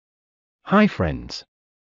Hi friends.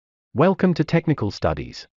 Welcome to Technical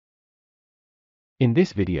Studies. In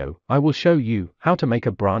this video, I will show you how to make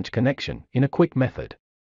a branch connection in a quick method.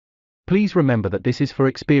 Please remember that this is for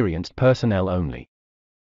experienced personnel only.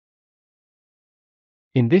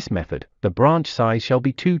 In this method, the branch size shall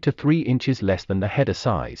be 2 to 3 inches less than the header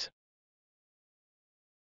size.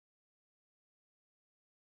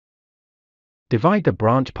 Divide the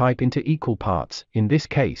branch pipe into equal parts. In this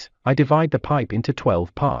case, I divide the pipe into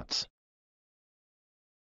 12 parts.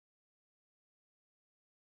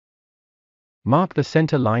 Mark the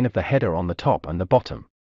center line of the header on the top and the bottom.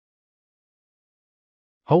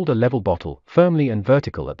 Hold a level bottle, firmly and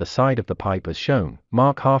vertical at the side of the pipe as shown.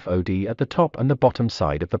 Mark half OD at the top and the bottom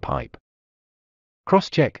side of the pipe.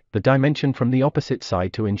 Cross-check the dimension from the opposite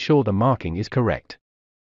side to ensure the marking is correct.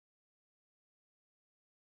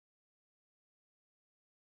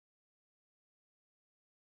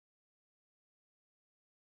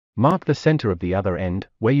 Mark the center of the other end,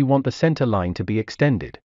 where you want the center line to be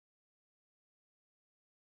extended.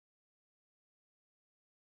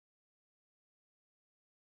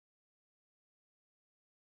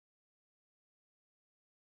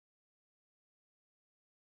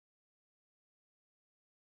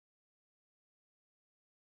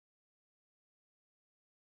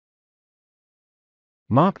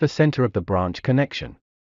 Mark the center of the branch connection.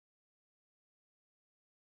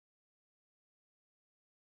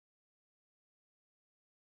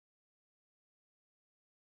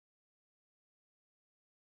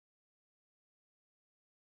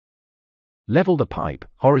 Level the pipe,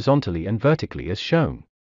 horizontally and vertically as shown.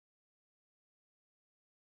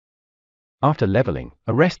 After leveling,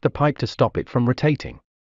 arrest the pipe to stop it from rotating.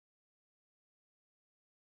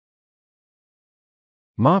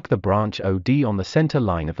 Mark the branch OD on the center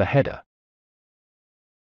line of the header.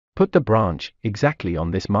 Put the branch exactly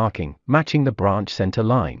on this marking, matching the branch center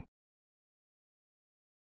line.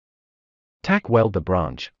 Tack weld the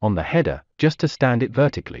branch on the header, just to stand it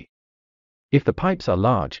vertically. If the pipes are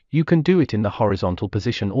large, you can do it in the horizontal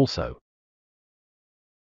position also.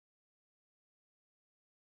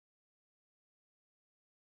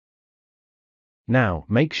 Now,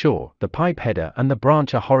 make sure the pipe header and the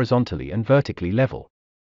branch are horizontally and vertically level.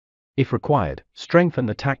 If required, strengthen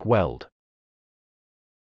the tack weld.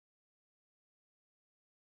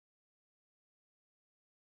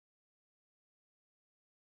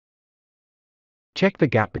 Check the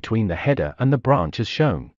gap between the header and the branch as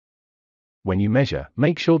shown. When you measure,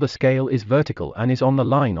 make sure the scale is vertical and is on the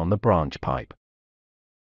line on the branch pipe.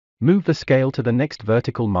 Move the scale to the next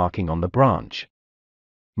vertical marking on the branch.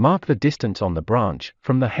 Mark the distance on the branch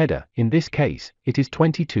from the header. In this case, it is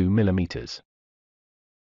 22 mm.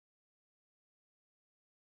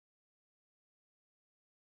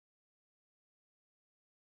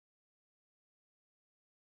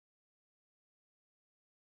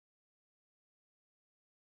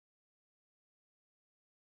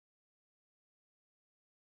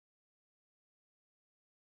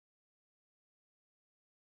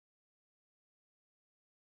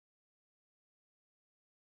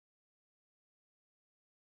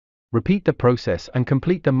 Repeat the process and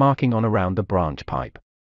complete the marking on around the branch pipe.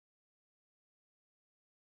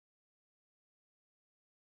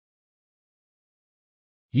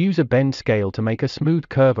 Use a bend scale to make a smooth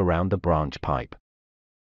curve around the branch pipe.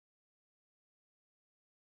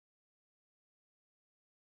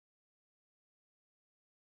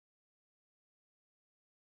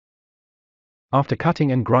 After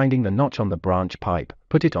cutting and grinding the notch on the branch pipe,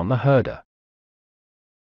 put it on the herder.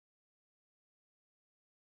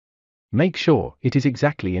 Make sure it is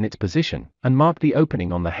exactly in its position, and mark the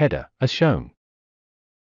opening on the header, as shown.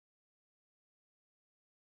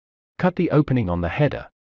 Cut the opening on the header.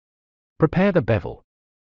 Prepare the bevel.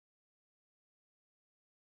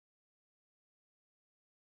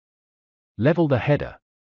 Level the header.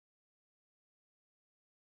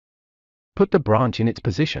 Put the branch in its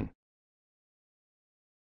position.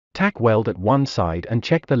 Tack weld at one side and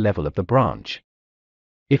check the level of the branch.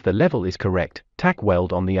 If the level is correct, tack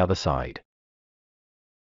weld on the other side.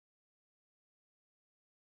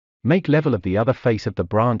 Make level of the other face of the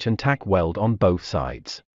branch and tack weld on both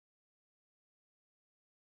sides.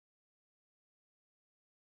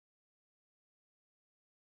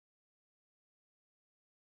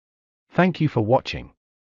 Thank you for watching.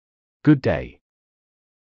 Good day.